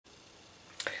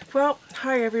Well,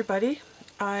 hi everybody.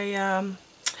 I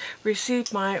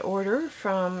received my order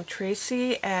from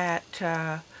Tracy at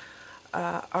Art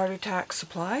Attack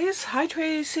Supplies. Hi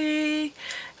Tracy!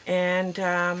 And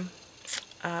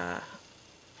I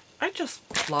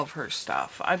just love her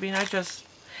stuff. I mean,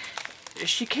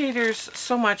 she caters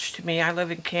so much to me. I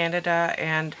live in Canada,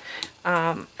 and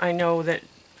I know that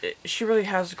she really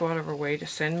has to go out of her way to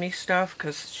send me stuff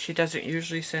because she doesn't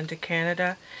usually send to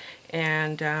Canada.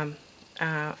 And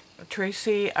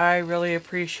Tracy, I really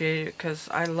appreciate it because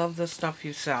I love the stuff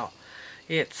you sell.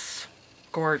 It's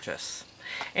gorgeous.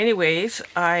 Anyways,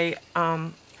 I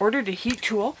ordered a heat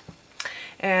tool,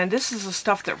 and this is the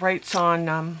stuff that writes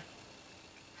on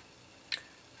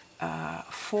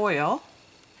foil,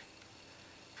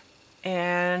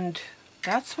 and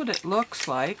that's what it looks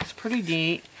like. It's pretty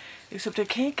neat, except I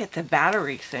can't get the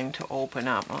battery thing to open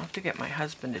up. I'll have to get my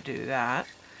husband to do that.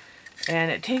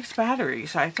 And it takes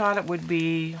batteries. I thought it would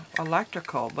be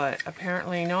electrical, but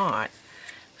apparently not.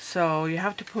 So you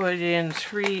have to put in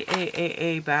 3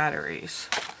 AAA batteries.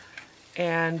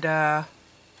 And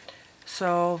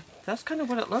so that's kind of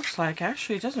what it looks like.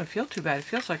 Actually, it doesn't feel too bad. It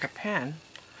feels like a pen.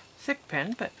 Thick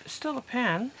pen, but still a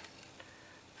pen.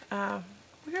 We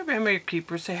got memory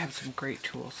keepers. They have some great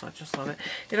tools, so I just love it.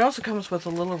 It also comes with a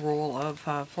little roll of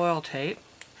foil tape.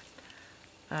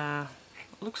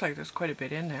 Looks like there's quite a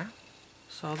bit in there.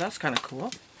 So that's kind of cool.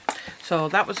 So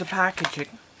that was the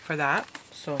packaging for that.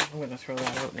 So I'm going to throw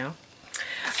that out now.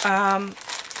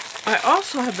 I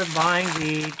also have been buying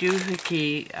the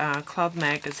Doohickey Club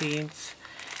magazines.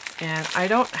 And I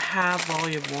don't have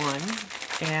volume 1.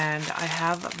 And I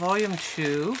have volume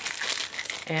 2.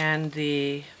 And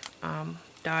the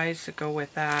dies that go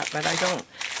with that. But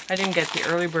I didn't get the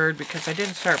early bird because I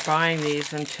didn't start buying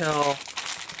these until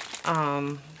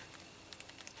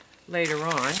later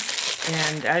on.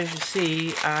 And as you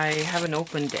see, I haven't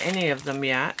opened any of them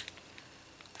yet.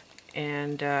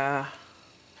 And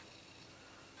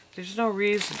there's no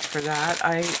reason for that.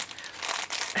 I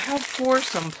have 4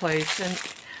 someplace, and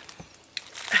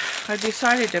I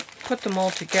decided to put them all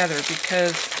together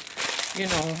because, you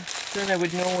know, then I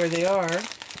would know where they are.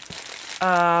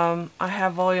 I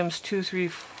have volumes 2, 3,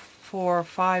 4,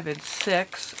 5, and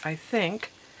 6, I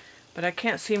think, but I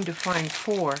can't seem to find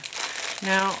 4.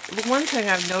 Now, the one thing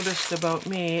I've noticed about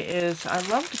me is I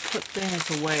love to put things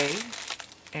away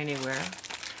anywhere,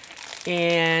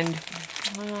 and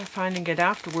finding it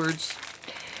afterwards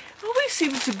always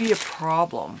seems to be a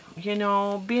problem. You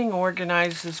know, being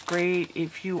organized is great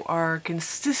if you are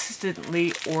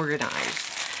consistently organized.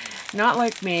 Not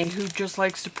like me, who just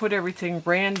likes to put everything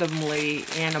randomly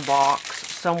in a box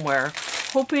somewhere,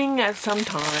 hoping at some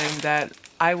time that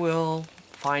I will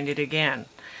find it again,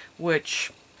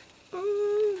 which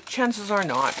chances are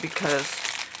not, because,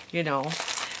 you know.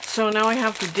 So now I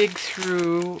have to dig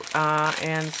through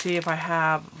and see if I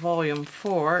have volume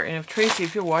 4. And if Tracy,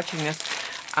 if you're watching this,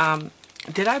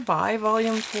 did I buy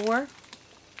volume 4?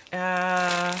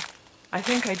 I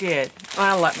think I did.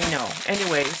 Well, let me know.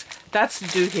 Anyways, that's the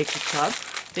Doohickey Club.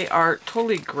 They are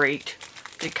totally great.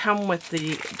 They come with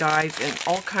the dies and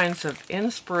all kinds of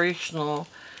inspirational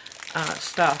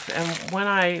stuff. And when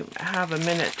I have a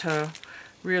minute to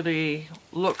really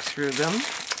look through them,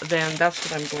 then that's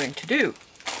what I'm going to do.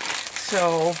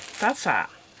 So that's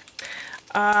that.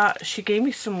 She gave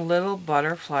me some little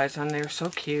butterflies, and they're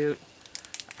so cute,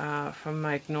 from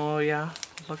Magnolia.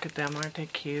 Look at them, aren't they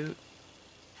cute?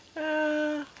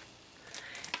 And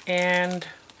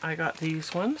I got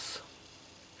these ones.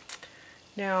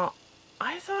 Now,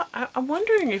 I'm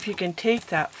wondering if you can take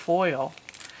that foil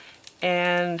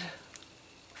and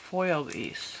foil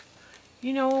these.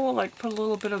 You know, like put a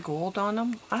little bit of gold on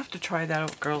them. I have to try that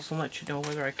out, girls, and let you know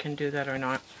whether I can do that or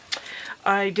not.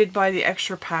 I did buy the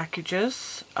extra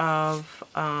packages of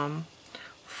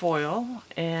foil,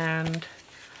 and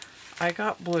I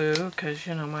got blue because,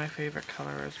 you know, my favorite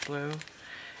color is blue.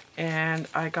 And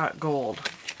I got gold.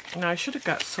 Now, I should have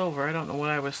got silver. I don't know what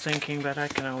I was thinking, but I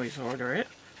can always order it.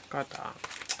 Got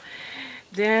that.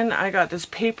 Then I got this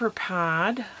paper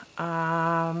pad.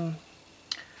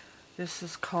 This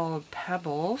is called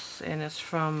Pebbles, and it's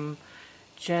from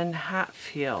Jen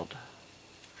Hatfield.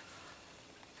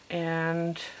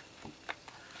 And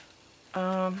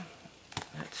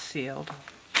that's sealed.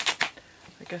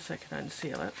 I guess I can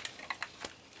unseal it.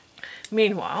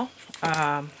 Meanwhile,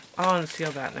 I'll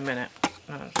unseal that in a minute,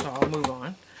 so I'll move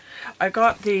on. I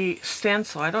got the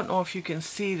stencil. I don't know if you can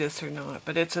see this or not,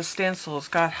 but it's a stencil. It's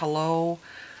got hello,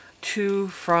 to,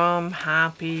 from,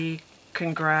 happy,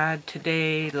 congrat,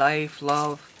 today, life,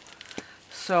 love.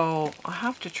 So I'll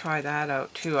have to try that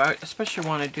out too. I especially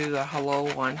want to do the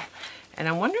hello one. And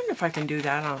I'm wondering if I can do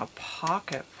that on a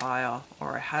pocket file,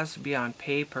 or it has to be on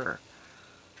paper.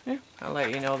 Yeah, I'll let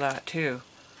you know that too.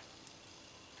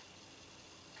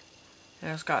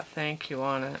 And it's got thank you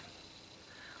on it.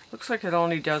 Looks like it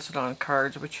only does it on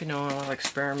cards, but you know, I'll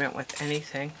experiment with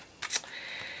anything.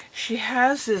 She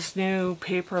has this new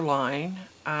paper line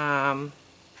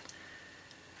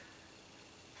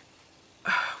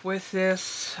with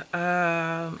this,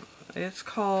 it's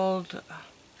called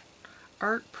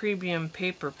Art Premium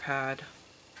Paper Pad.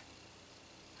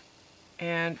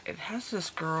 And it has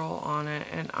this girl on it,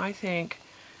 and I think,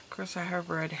 of course I have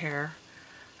red hair,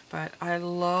 but I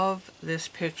love this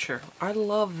picture. I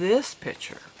love this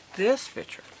picture. This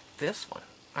picture. This one.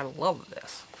 I love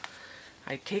this.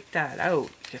 I take that out.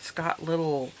 It's got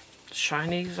little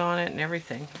shinies on it and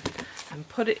everything. And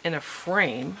put it in a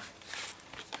frame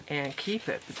and keep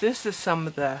it. But this is some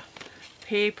of the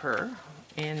paper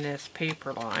in this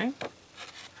paper line.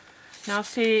 Now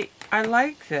see, I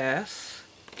like this.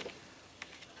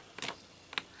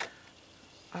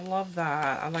 I love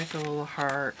that. I like the little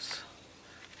hearts.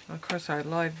 Of course, I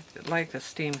like the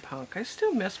steampunk. I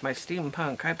still miss my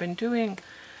steampunk. I've been doing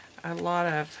a lot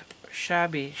of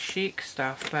shabby chic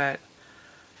stuff, but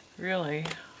really,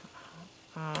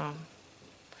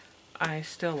 I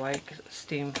still like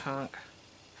steampunk.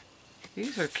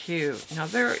 These are cute. Now,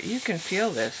 you can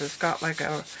feel this. It's got like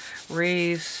a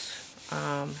raised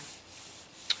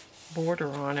border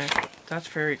on it. That's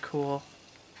very cool.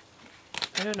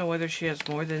 I don't know whether she has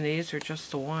more than these or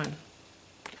just the one.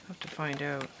 I'll have to find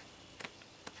out.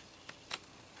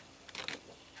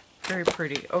 Very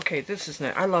pretty. Okay, this is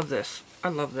nice. I love this. I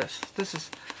love this. This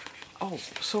is, oh,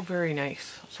 so very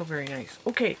nice. So very nice.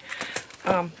 Okay,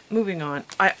 moving on.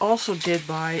 I also did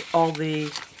buy all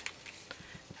the,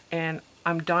 and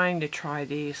I'm dying to try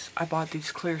these. I bought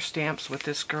these clear stamps with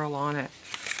this girl on it.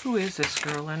 Who is this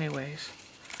girl anyways?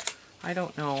 I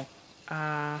don't know.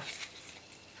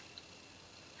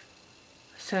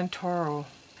 Centauro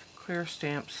clear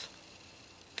stamps.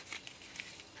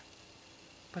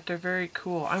 But they're very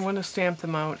cool. I want to stamp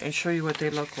them out and show you what they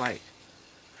look like.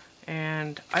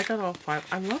 And I got all 5.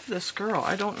 I love this girl.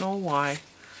 I don't know why.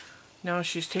 Now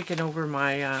she's taken over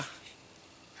my...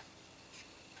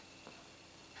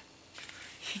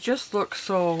 she just looks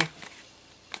so...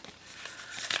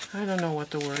 I don't know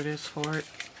what the word is for it.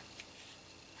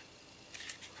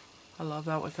 I love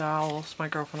that with owls. My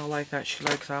girlfriend will like that. She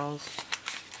likes owls.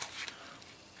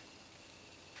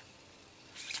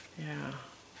 Yeah.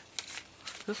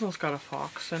 This one's got a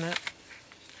fox in it.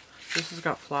 This has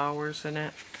got flowers in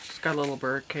it. It's got a little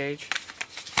bird cage.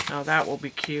 Now that will be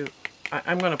cute.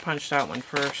 I'm going to punch that one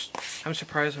first. I'm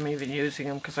surprised I'm even using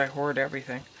them because I hoard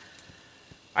everything.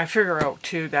 I figure out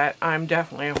too that I'm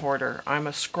definitely a hoarder. I'm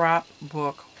a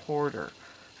scrapbook hoarder.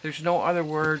 There's no other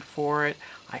word for it.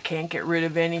 I can't get rid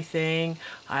of anything.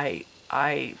 I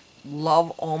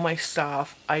love all my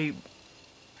stuff. I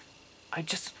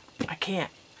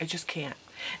can't. I just can't.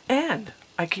 And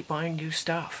I keep buying new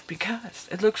stuff because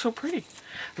it looks so pretty.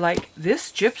 Like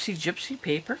this gypsy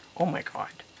paper. Oh my god.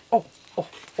 Oh.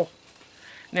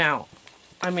 Now,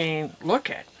 I mean, look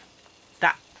at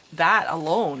that. That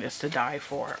alone is to die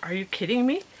for. Are you kidding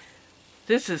me?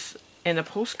 This is in the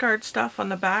postcard stuff on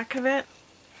the back of it.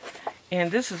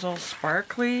 And this is all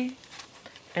sparkly.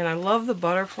 And I love the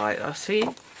butterfly. Oh, see?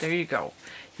 There you go.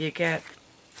 You get...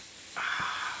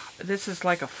 this is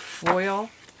like a foil.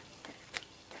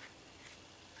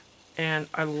 And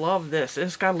I love this.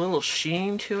 It's got a little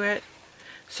sheen to it.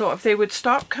 So if they would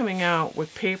stop coming out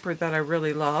with paper that I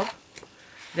really love,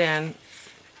 then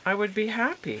I would be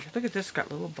happy. Look at this. It's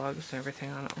got little bugs and everything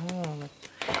on it. Oh.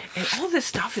 And all this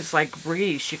stuff is like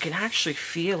grease. You can actually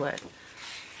feel it.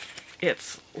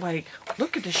 It's like,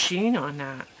 look at the sheen on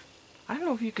that. I don't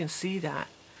know if you can see that.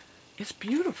 It's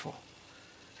beautiful.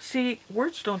 See,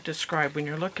 words don't describe when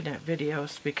you're looking at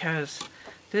videos because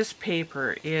this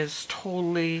paper is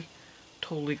totally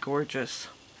gorgeous.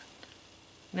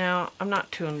 Now, I'm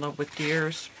not too in love with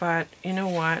deers, but you know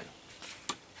what?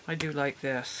 I do like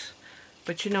this.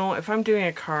 But you know, if I'm doing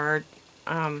a card,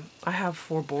 I have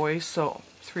 4 boys, so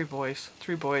 3 boys.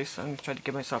 I'm going to try to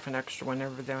give myself an extra one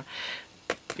over there.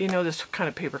 You know, this kind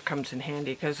of paper comes in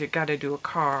handy because you got to do a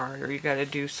card or you got to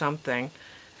do something.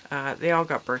 They all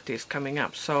got birthdays coming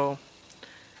up, so,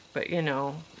 but you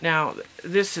know, now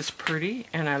this is pretty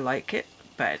and I like it,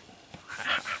 but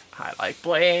I like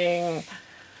bling.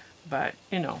 But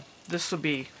you know, this will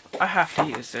be, I have to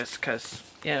use this because,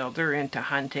 you know, they're into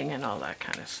hunting and all that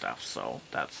kind of stuff, so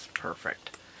that's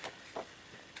perfect.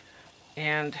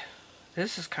 And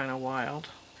this is kind of wild.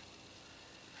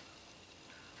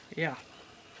 Yeah.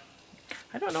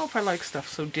 I don't know if I like stuff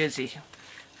so dizzy.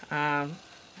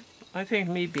 I think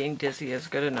me being dizzy is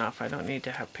good enough. I don't need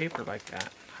to have paper like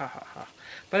that. Ha ha ha.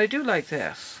 But I do like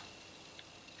this.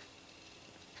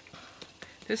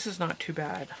 This is not too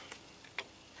bad.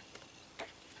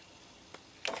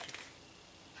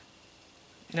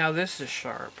 Now this is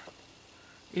sharp,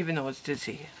 even though it's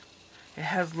dizzy. It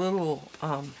has little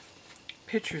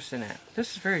pictures in it.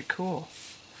 This is very cool.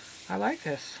 I like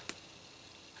this.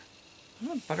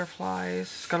 Oh, butterflies.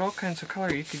 It's got all kinds of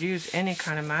color. You could use any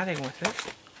kind of matting with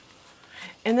it.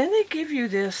 And then they give you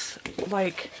this,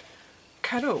 like,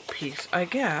 cutout piece, I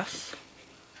guess.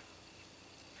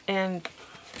 And,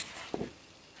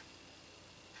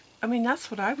 I mean,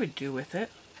 that's what I would do with it.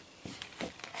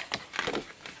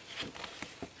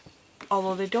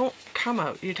 Although they don't come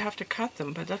out. You'd have to cut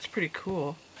them, but that's pretty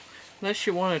cool. Unless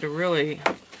you wanted to really...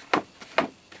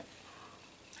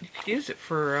 You could use it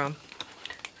for...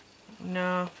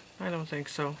 no, I don't think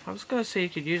so. I was going to say you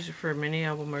could use it for a mini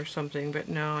album or something, but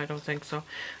no, I don't think so.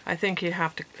 I think you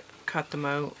have to cut them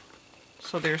out.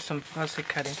 So there's some fussy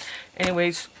cutting.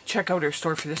 Anyways, check out our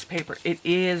store for this paper. It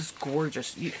is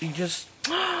gorgeous. You just...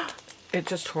 It's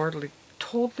just totally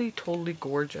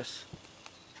gorgeous.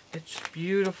 It's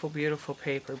beautiful, beautiful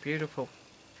paper. Beautiful.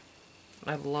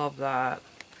 I love that.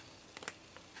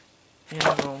 You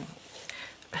know,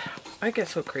 I get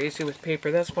so crazy with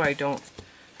paper. That's why I don't...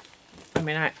 I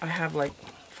mean, I have like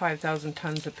 5,000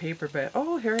 tons of paper, but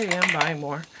oh, here I am buying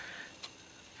more.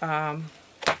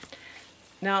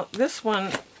 Now, this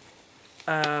one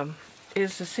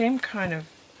is the same kind of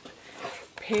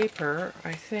paper,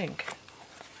 I think.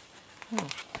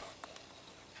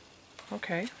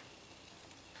 Okay.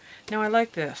 Now, I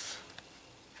like this.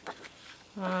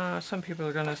 Some people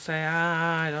are going to say,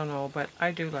 I don't know, but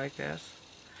I do like this.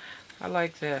 I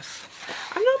like this.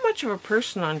 I'm not much of a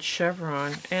person on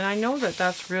chevron, and I know that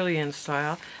that's really in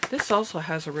style. This also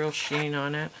has a real sheen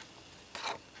on it.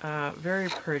 Very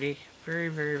pretty.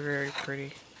 Very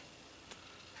pretty.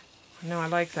 No, I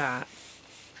like that.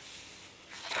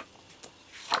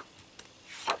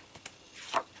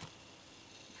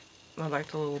 I like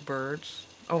the little birds.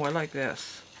 Oh, I like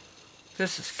this.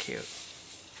 This is cute.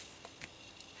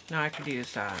 Now I could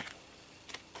use that.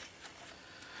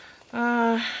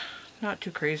 Not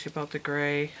too crazy about the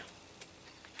gray.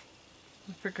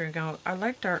 I'm figuring out, I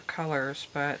like dark colors,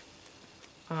 but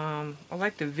I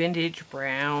like the vintage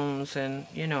browns and,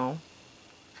 you know,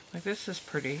 like this is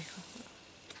pretty.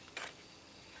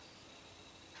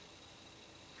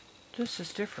 This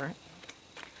is different.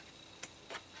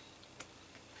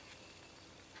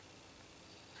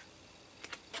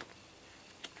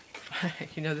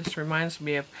 You know, this reminds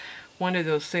me of one of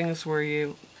those things where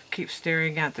you keep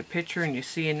staring at the picture and you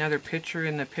see another picture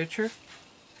in the picture.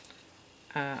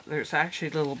 There's actually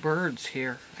little birds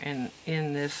here in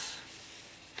this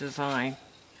design.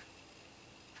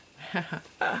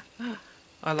 I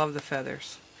love the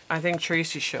feathers. I think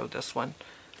Tracy showed this one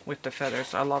with the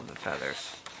feathers. I love the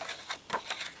feathers.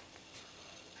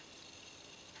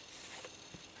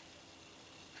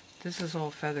 This is all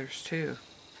feathers too.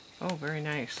 Oh, very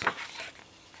nice.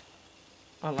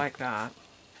 I like that.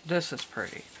 This is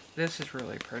pretty. This is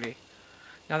really pretty.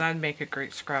 Now that'd make a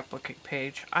great scrapbooking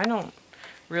page. I don't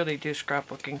really do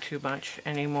scrapbooking too much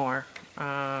anymore.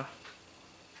 I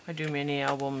do mini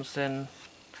albums and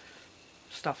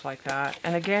stuff like that.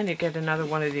 And again, you get another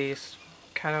one of these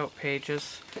cutout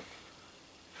pages.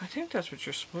 I think that's what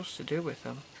you're supposed to do with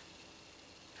them.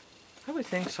 I would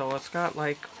think so. It's got,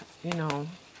 like, you know,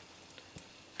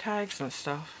 tags and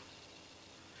stuff.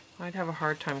 I'd have a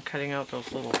hard time cutting out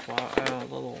those little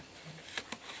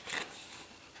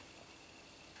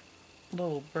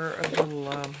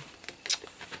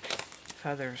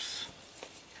feathers.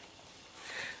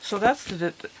 So that's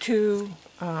the two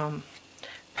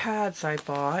pads I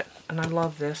bought, and I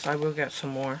love this. I will get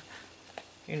some more,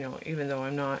 you know, even though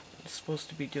I'm not supposed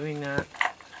to be doing that.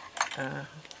 I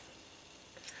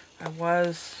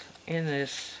was in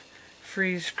this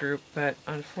freeze group, but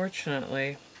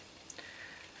unfortunately,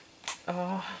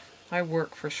 I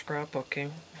work for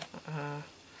scrapbooking.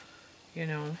 You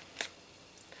know,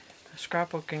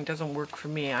 scrapbooking doesn't work for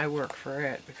me. I work for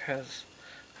it because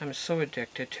I'm so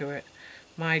addicted to it.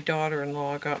 My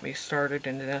daughter-in-law got me started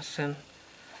in this, and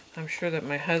I'm sure that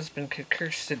my husband could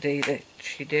curse the day that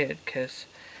she did, because,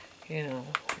 you know,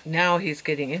 now he's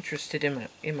getting interested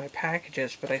in my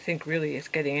packages, but I think really he's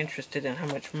getting interested in how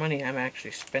much money I'm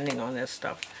actually spending on this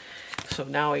stuff. So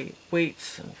now he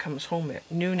waits and comes home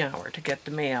at noon hour to get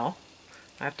the mail.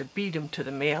 I have to beat him to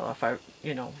the mail if I,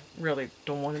 you know, really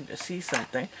don't want him to see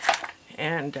something.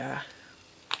 And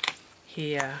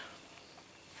he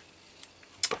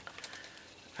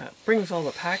brings all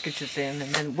the packages in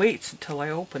and then waits until I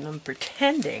open them,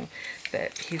 pretending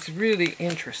that he's really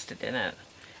interested in it.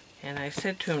 And I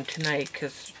said to him tonight,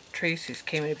 because Tracy's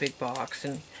came in a big box,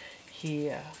 and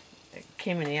he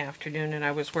came in the afternoon and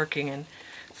I was working, and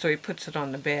so he puts it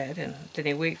on the bed and then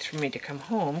he waits for me to come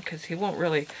home because he won't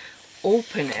really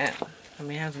open it. I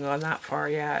mean, he hasn't gone that far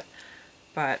yet,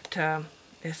 but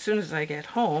as soon as I get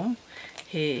home,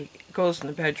 he goes in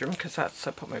the bedroom, because that's,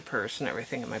 I put my purse and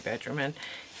everything in my bedroom,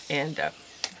 and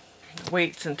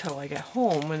waits until I get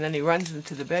home, and then he runs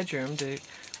into the bedroom to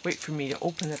wait for me to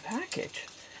open the package.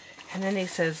 And then he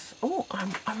says, "Oh,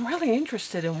 I'm really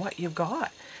interested in what you've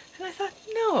got." And I thought,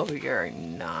 no, you're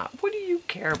not. What do you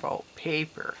care about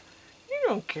paper? You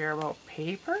don't care about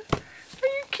paper. Are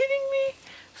you kidding me?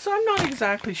 So I'm not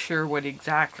exactly sure what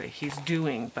exactly he's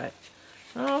doing, but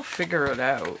I'll figure it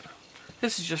out.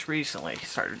 This is just recently he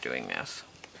started doing this.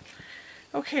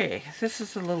 Okay, this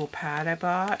is a little pad I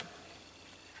bought.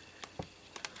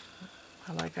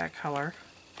 I like that color.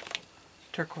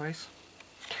 Turquoise.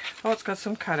 Oh, it's got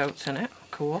some cutouts in it.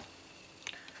 Cool.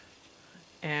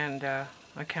 And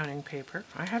accounting paper.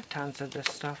 I have tons of this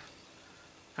stuff.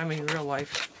 I mean, real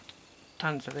life,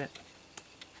 tons of it.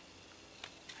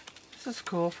 This is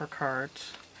cool for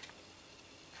cards.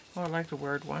 Oh, I like the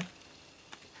word one.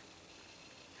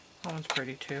 That one's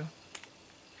pretty too.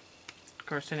 Of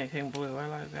course, anything blue, I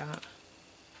like that.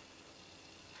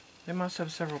 They must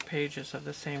have several pages of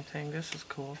the same thing. This is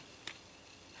cool.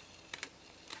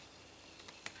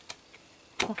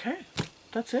 Okay,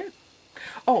 that's it.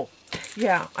 Oh,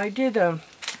 yeah, I did, I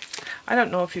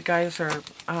don't know if you guys are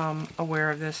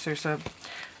aware of this. There's a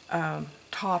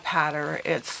Top Hatter.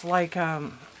 It's like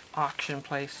auction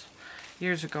place.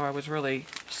 Years ago I was really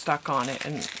stuck on it,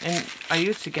 and I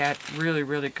used to get really,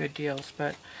 really good deals,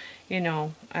 but you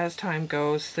know, as time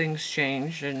goes, things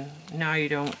change, and now you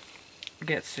don't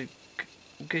get so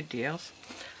good deals.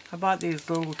 I bought these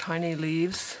little tiny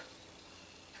leaves,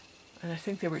 and I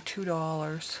think they were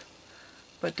 $2,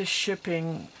 but the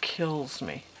shipping kills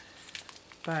me.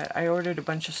 But I ordered a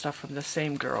bunch of stuff from the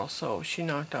same girl, so she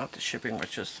knocked out the shipping,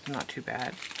 which is not too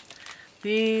bad.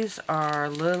 These are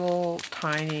little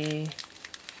tiny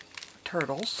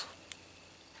turtles,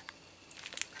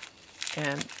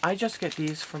 and I just get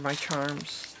these for my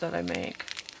charms that I make.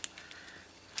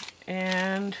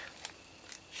 And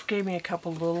she gave me a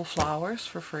couple little flowers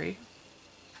for free.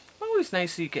 Always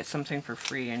nice that you get something for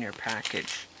free in your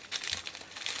package.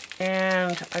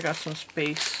 And I got some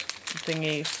space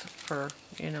thingies for,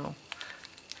 you know,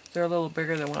 they're a little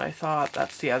bigger than what I thought.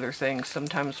 That's the other thing.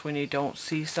 Sometimes when you don't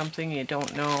see something, you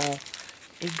don't know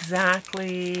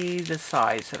exactly the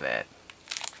size of it.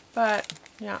 But,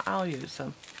 yeah, I'll use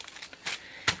them.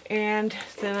 And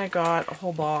then I got a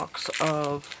whole box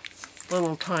of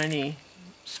little tiny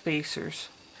spacers.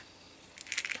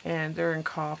 And they're in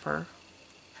copper.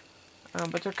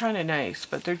 But they're kind of nice.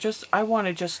 But they're just, I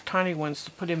wanted just tiny ones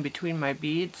to put in between my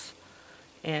beads.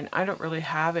 And I don't really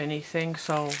have anything,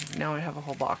 so now I have a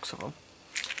whole box of them.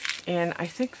 And I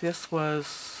think this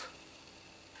was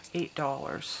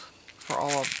 $8 for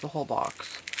all of the whole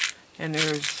box. And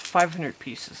there's 500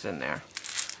 pieces in there.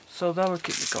 So that will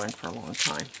keep me going for a long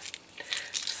time.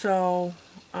 So,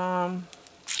 I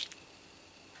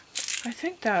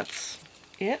think that's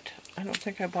it. I don't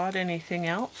think I bought anything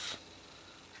else.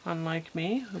 Unlike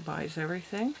me, who buys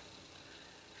everything.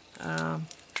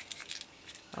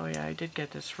 Oh yeah, I did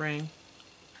get this ring.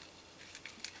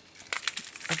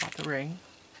 I bought the ring.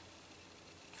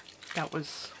 That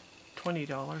was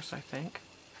 $20, I think.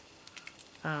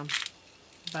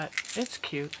 But it's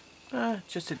cute.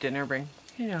 Just a dinner ring,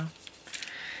 you know.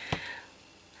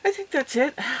 I think that's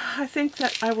it. I think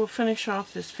that I will finish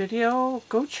off this video.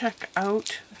 Go check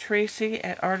out Tracy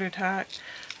at Art Attack.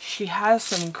 She has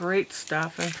some great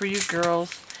stuff, and for you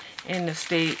girls in the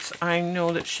States, I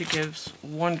know that she gives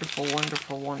wonderful,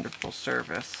 wonderful, wonderful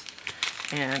service.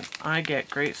 And I get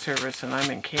great service, and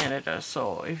I'm in Canada,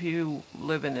 so if you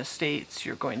live in the States,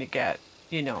 you're going to get,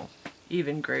 you know,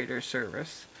 even greater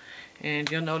service. And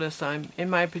you'll notice I'm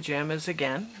in my pajamas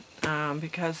again,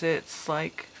 because it's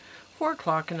like 4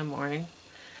 o'clock in the morning.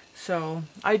 So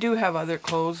I do have other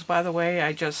clothes, by the way.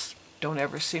 I just don't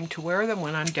ever seem to wear them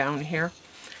when I'm down here.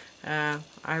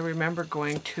 I remember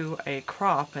going to a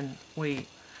crop, and we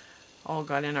all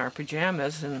got in our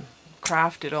pajamas and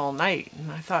crafted all night,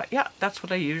 and I thought, yeah, that's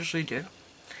what I usually do.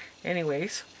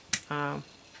 Anyways,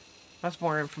 that's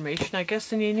more information, I guess,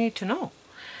 than you need to know.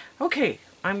 Okay,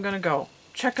 I'm gonna go.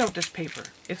 Check out this paper.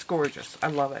 It's gorgeous. I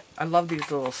love it. I love these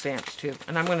little stamps too,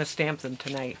 and I'm gonna stamp them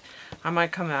tonight. I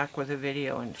might come back with a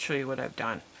video and show you what I've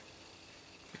done.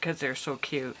 because they're so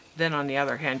cute. Then on the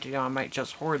other hand, you know, I might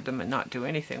just hoard them and not do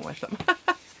anything with them.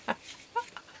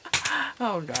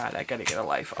 Oh God, I gotta get a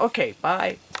life. Okay,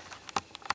 bye.